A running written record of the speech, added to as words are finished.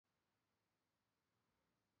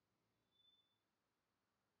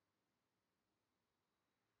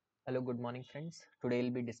Hello, good morning, friends. Today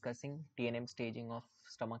we'll be discussing TNM staging of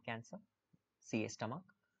stomach cancer, CA stomach.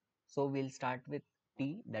 So we'll start with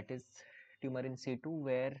T, that is tumor in situ,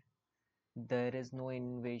 where there is no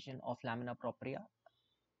invasion of lamina propria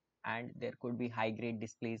and there could be high grade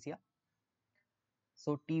dysplasia.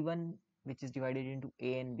 So T1, which is divided into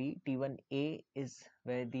A and B, T1A is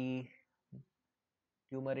where the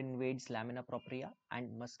tumor invades lamina propria and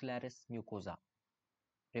muscularis mucosa.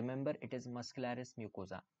 Remember, it is muscularis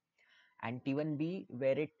mucosa. And T1B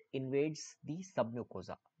where it invades the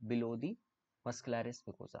submucosa below the muscularis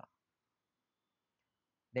mucosa.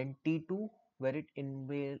 Then T2 where it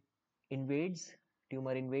invades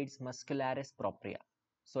tumor invades muscularis propria.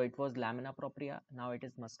 So it was lamina propria, now it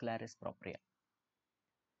is muscularis propria.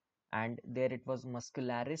 And there it was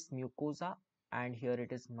muscularis mucosa and here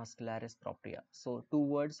it is muscularis propria. So two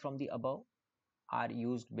words from the above are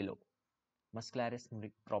used below, muscularis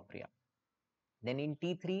propria. Then in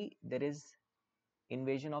T3 there is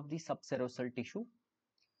invasion of the subserosal tissue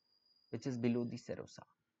which is below the serosa.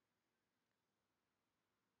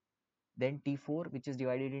 Then T4, which is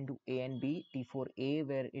divided into A and B, T4A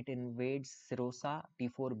where it invades serosa,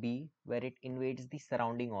 T4B where it invades the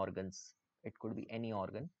surrounding organs. It could be any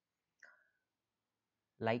organ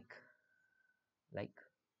like like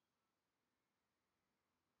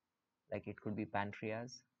it could be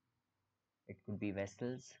pancreas, it could be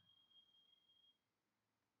vessels.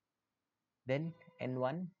 Then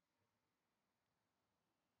N1,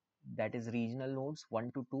 that is regional nodes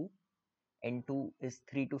 1 to 2, N2 is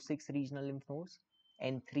 3 to 6 regional lymph nodes,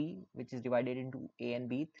 N3 which is divided into A and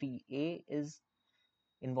B, 3A is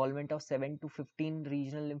involvement of 7 to 15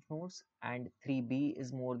 regional lymph nodes and 3B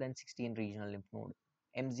is more than 16 regional lymph node.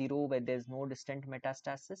 M0 where there is no distant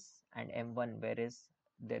metastasis and M1 where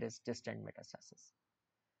there is distant metastasis.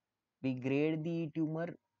 We grade the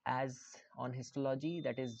tumor as on histology,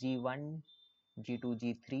 that is G1, G2,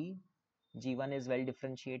 G3. G1 is well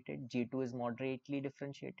differentiated, G2 is moderately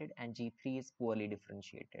differentiated and G3 is poorly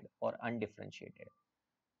differentiated or undifferentiated,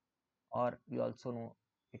 or we also know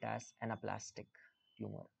it as anaplastic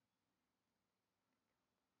tumor.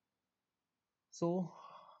 So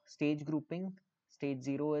stage grouping, stage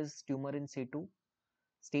 0 is tumor in situ,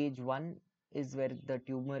 stage 1 is where the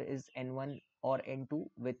tumor is N1 or N2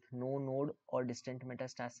 with no node or distant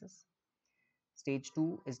metastasis. Stage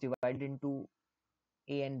 2 is divided into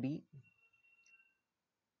A and B,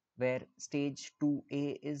 where stage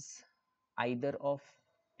 2A is either of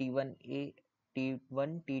T1A, T1,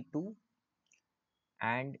 T2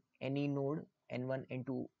 and any node N1,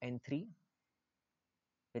 N2, N3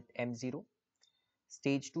 with M0.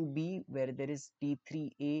 Stage 2B where there is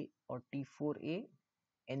T3A or T4A,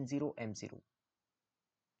 N0, M0.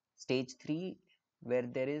 Stage 3 where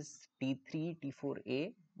there is T3,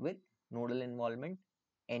 T4A with nodal involvement,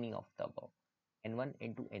 any of the above, N1,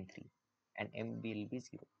 N2, N3 and M will be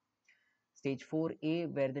 0. Stage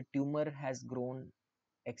 4A where the tumor has grown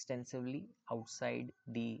extensively outside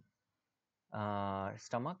the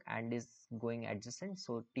stomach and is going adjacent,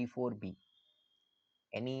 so T4B,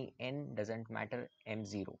 any N doesn't matter,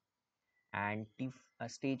 M0. And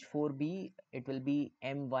stage 4B it will be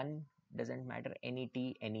M1, doesn't matter, any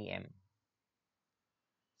T, any M.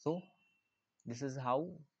 So this is how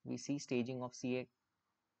we see staging of CA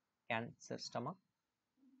cancer stomach.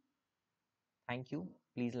 Thank you.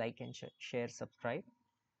 Please like and share, subscribe,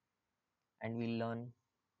 and we'll learn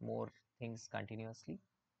more things continuously.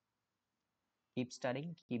 Keep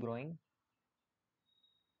studying, keep growing.